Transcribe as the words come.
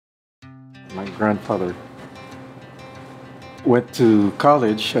My grandfather went to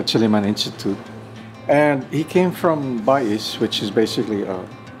college at Chiliman Institute, and he came from Bais, which is basically a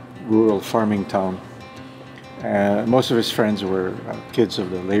rural farming town. Most of his friends were kids of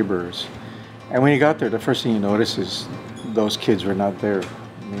the laborers. And when he got there, the first thing you notice is those kids were not there,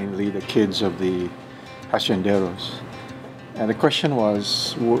 mainly the kids of the hacienderos. And the question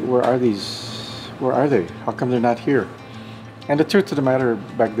was, where are these? Where are they? How come they're not here? And the truth of the matter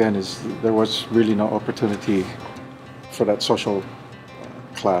back then is there was really no opportunity for that social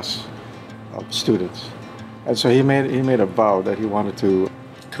class of students. And so he made a vow that he wanted to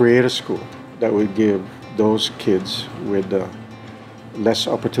create a school that would give those kids with less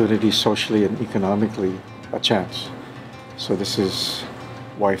opportunities socially and economically a chance. So this is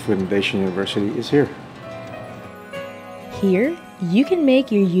why Foundation University is here. Here, you can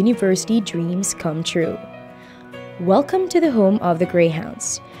make your university dreams come true. Welcome to the home of the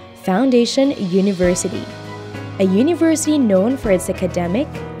Greyhounds, Foundation University, a university known for its academic,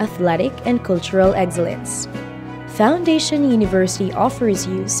 athletic, and cultural excellence. Foundation University offers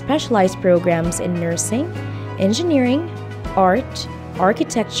you specialized programs in nursing, engineering, art,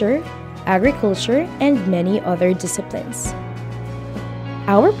 architecture, agriculture, and many other disciplines.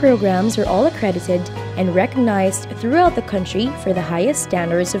 Our programs are all accredited and recognized throughout the country for the highest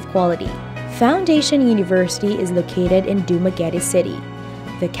standards of quality. Foundation University is located in Dumaguete City,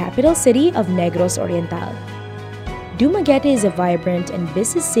 the capital city of Negros Oriental. Dumaguete is a vibrant and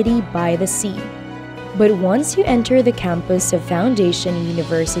busy city by the sea. But once you enter the campus of Foundation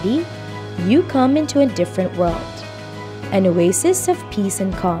University, you come into a different world. An oasis of peace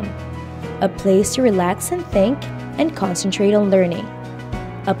and calm. A place to relax and think and concentrate on learning.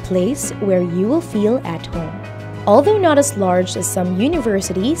 A place where you will feel at home. Although not as large as some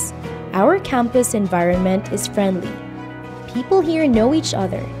universities, our campus environment is friendly. People here know each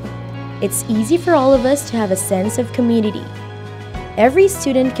other. It's easy for all of us to have a sense of community. Every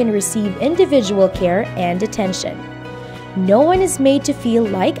student can receive individual care and attention. No one is made to feel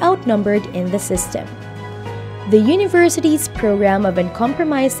like outnumbered in the system. The university's program of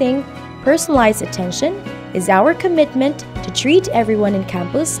uncompromising, personalized attention is our commitment to treat everyone in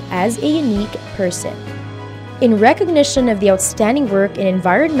campus as a unique person. In recognition of the outstanding work in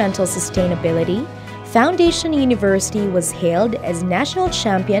environmental sustainability, Foundation University was hailed as National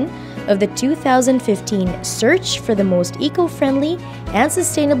Champion of the 2015 Search for the Most Eco-Friendly and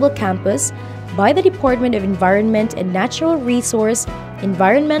Sustainable Campus by the Department of Environment and Natural Resource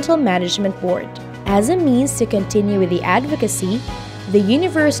Environmental Management Board. As a means to continue with the advocacy, the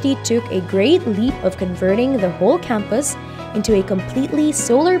university took a great leap of converting the whole campus into a completely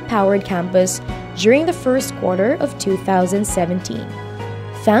solar-powered campus during the first quarter of 2017.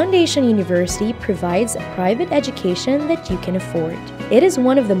 Foundation University provides a private education that you can afford. It is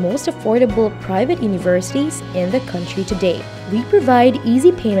one of the most affordable private universities in the country today. We provide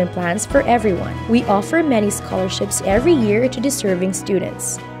easy payment plans for everyone. We offer many scholarships every year to deserving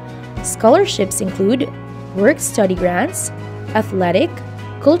students. Scholarships include work-study grants, athletic,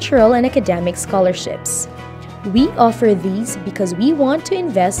 cultural, and academic scholarships. We offer these because we want to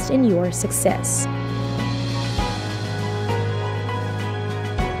invest in your success.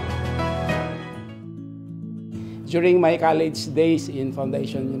 During my college days in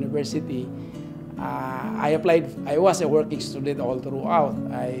Foundation University, I was a working student all throughout.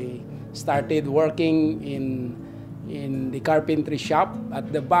 I started working in the carpentry shop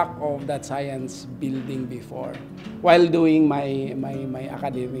at the back of that science building before, while doing my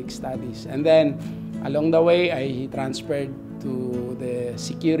academic studies. And then along the way, I transferred to the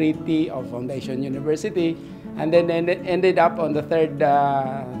security of Foundation University, and then ended up on the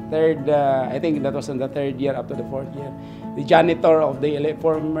I think that was on the third year up to the fourth year, the janitor of the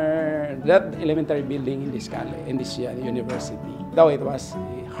that elementary building in this university. Though it was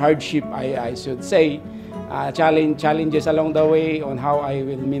a hardship, I should say, challenges along the way on how I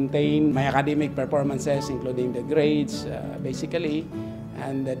will maintain my academic performances, including the grades, basically,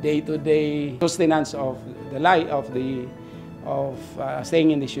 and the day-to-day sustenance of the life of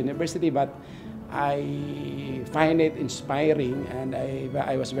staying in this university. But I find it inspiring, and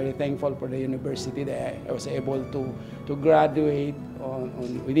I was very thankful for the university that I was able to graduate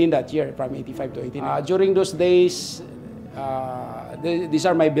within that year from 85 to 89. During those days, these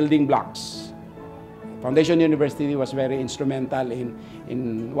are my building blocks. Foundation University was very instrumental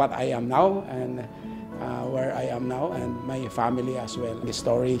in what I am now and where I am now, and my family as well. The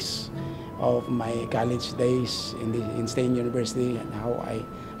stories of my college days in State University and how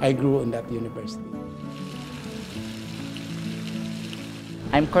I grew in that university.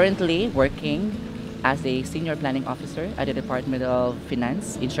 I'm currently working as a Senior Planning Officer at the Department of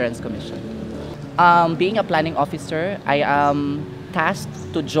Finance Insurance Commission. Being a planning officer, I am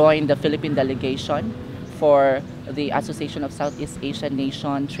tasked to join the Philippine delegation for the Association of Southeast Asian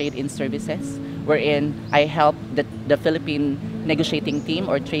Nation Trade in Services, wherein I help the Philippine negotiating team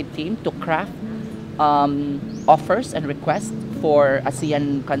or trade team to craft offers and requests for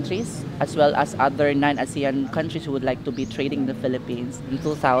ASEAN countries as well as other non-ASEAN countries who would like to be trading in the Philippines. In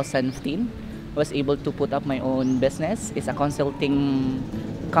 2015, I was able to put up my own business. It's a consulting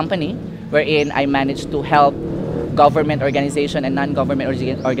company wherein I managed to help government organizations and non-government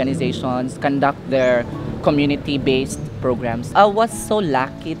organizations conduct their community-based programs. I was so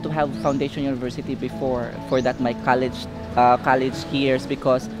lucky to have Foundation University before for that my college years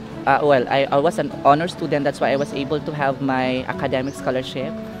because I was an honor student. That's why I was able to have my academic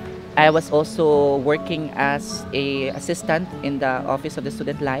scholarship. I was also working as an assistant in the Office of the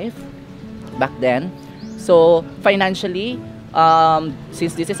Student Life back then. So financially,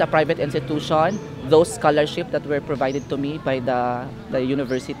 since this is a private institution, those scholarships that were provided to me by the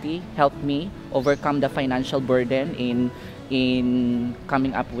university helped me overcome the financial burden in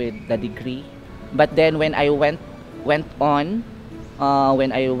coming up with the degree. But then when I went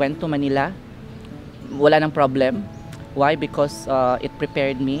to Manila, wala nang problem. Why? Because it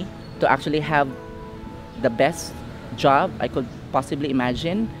prepared me to actually have the best job I could possibly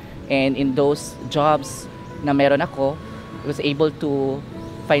imagine. And in those jobs na meron ako, I was able to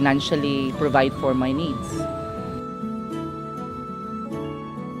financially provide for my needs.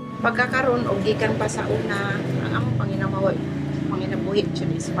 Pagkakaroon og gikan pa sa una, ang among panginabuhi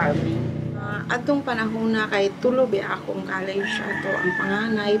is farming. Atong panahon na kay tulo biya akong college ato ang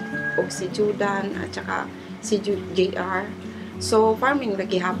panganay og si Judan at saka si JR. So farming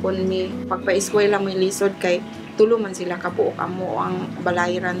lagi hapon mi pagpa-eskwela mo lisod kay tulo man sila kabuok amo ang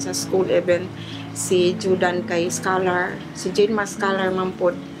balayran sa school event. Si Judan kay scholar, si Jane mas scholar man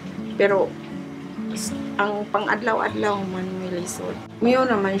pod. Pero ang pang-adlaw-adlaw man mi lisod. Miyo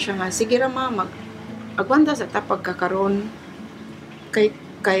naman siya nga sige ra agwanta sa tapag kakaron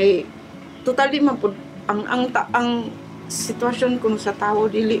kay total di man pod ang sitwasyon kung sa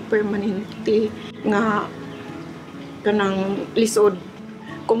tao dili permanente nga kanang lisod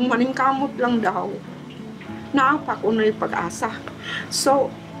kung maningkamot lang daw naapa ko na pag-asa.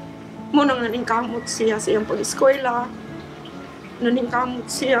 So mo nang naningkamot siya sa iyang pag-eskwela, naningkamot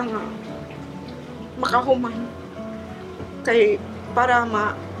siya nga makahuman kay para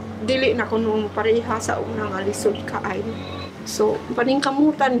dili na kuno pareha sa unang alisod kaay. So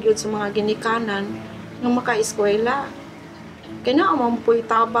paningkamutan gyud sa mga ginikanan nga maka-eskwela. Kaya naamampoy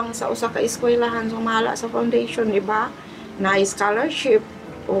tabang sa usa ka eskwelahan sa mahala sa foundation, di ba? Na scholarship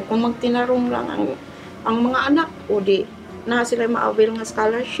o kung magtinarong lang ang mga anak o di na sila ma-avail nga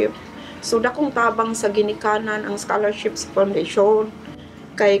scholarship. So dakong tabang sa ginikanan ang scholarship sa foundation.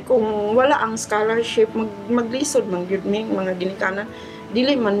 Kay kung wala ang scholarship maglisod man gyud mi mga ginikanan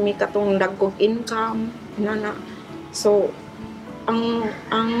dili man mi katong dagkog income na. So ang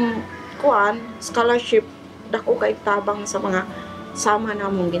scholarship dako kay tabang sa mga sama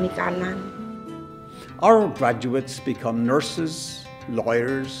namong ginikanan. Our graduates become nurses,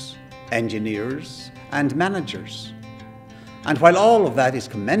 lawyers, engineers, and managers. And while all of that is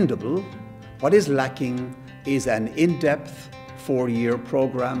commendable, what is lacking is an in-depth 4-year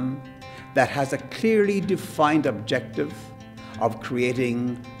program that has a clearly defined objective of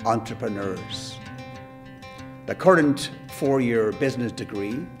creating entrepreneurs. The current 4-year business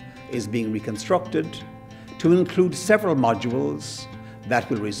degree is being reconstructed to include several modules that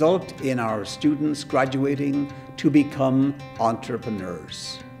will result in our students graduating to become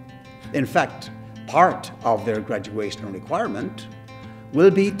entrepreneurs. In fact, part of their graduation requirement will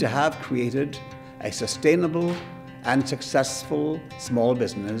be to have created a sustainable and successful small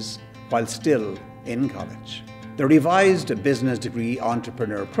business while still in college. The revised business degree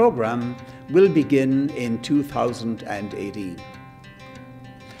entrepreneur program will begin in 2018.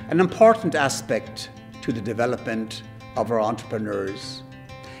 An important aspect to the development of our entrepreneurs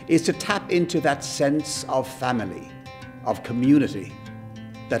is to tap into that sense of family, of community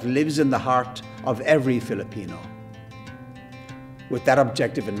that lives in the heart of every Filipino. With that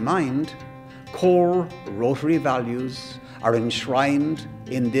objective in mind, core Rotary values are enshrined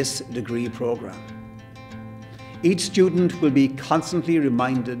in this degree program. Each student will be constantly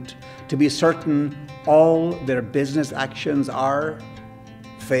reminded to be certain all their business actions are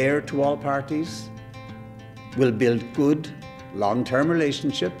fair to all parties, will build good long-term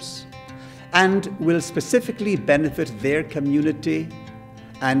relationships, and will specifically benefit their community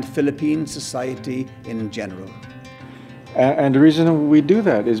and Philippine society in general. And the reason we do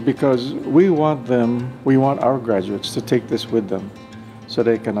that is because we want our graduates to take this with them so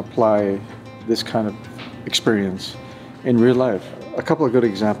they can apply this kind of experience in real life. A couple of good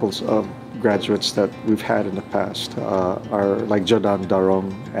examples of graduates that we've had in the past are like Jodan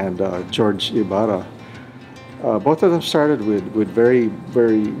Darong and George Ibarra. Both of them started with very,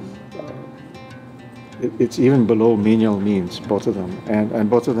 very, it's even below menial means, both of them, and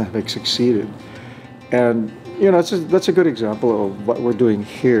both of them have succeeded. And that's a good example of what we're doing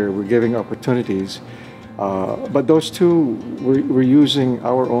here. We're giving opportunities, but those two, we're using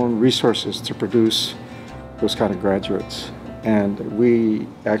our own resources to produce those kind of graduates. And we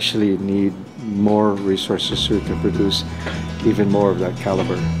actually need more resources so we can produce even more of that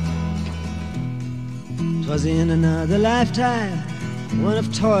caliber. 'Twas in another lifetime, one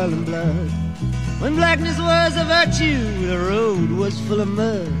of toil and blood, when blackness was a virtue, the road was full of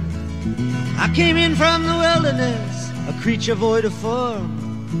mud. I came in from the wilderness, a creature void of form.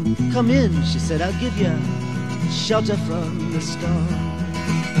 Come in, she said, I'll give you shelter from the storm.